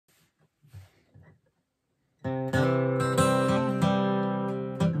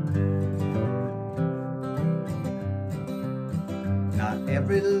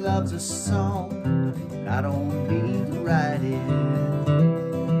every love's a song, and I don't need to write it.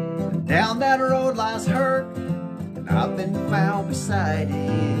 Down that road lies hurt, and I've been found beside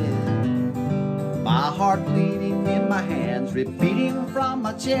it. My heart bleeding in my hands, repeating from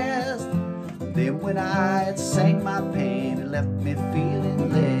my chest. Then when I had sang my pain, it left me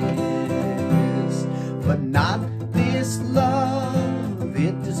feeling less. But not this love,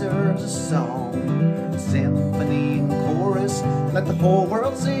 it deserves a song, a symphony and chorus, let the whole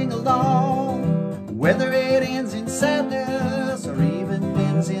world sing along. Whether it ends in sadness or even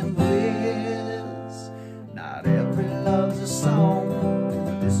ends in bliss, not every love's a song,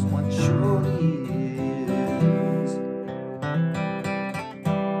 but this one surely is.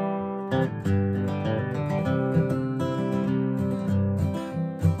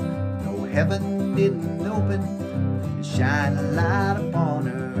 No, heaven didn't open and shine a light upon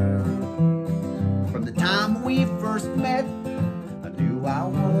her. From the time we first met, I knew I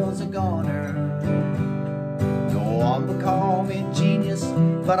was a goner. No one would call me genius,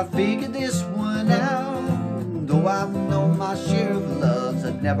 but I figured this one out. Though I've known my share of loves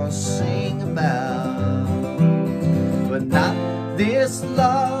I'd never sing about. But not this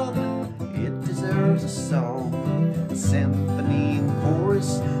love, it deserves a song, a symphony and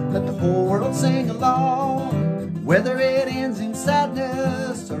chorus, let the whole world sing along. Whether it ends in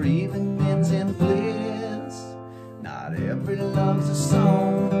sadness or even ends in bliss, not every love's a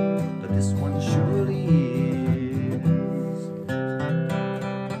song, but this one surely is.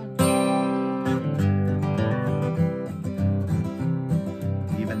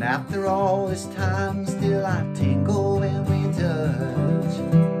 Even after all this time, still I tingle when we touch.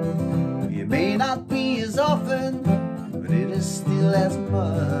 It may not be as often, but it is still as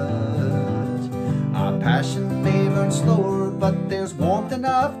much. Our passion may burn slower, but there's warmth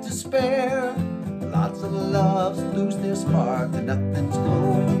enough to spare. Lots of loves lose their spark and nothing's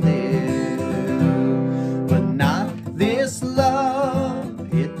glowing there. But not this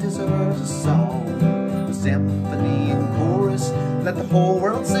love, it deserves a song, a symphony and chorus, let the whole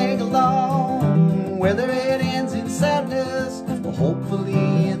world sing along. Whether it ends in sadness or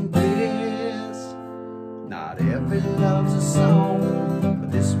hopefully in bliss, not every love's a song,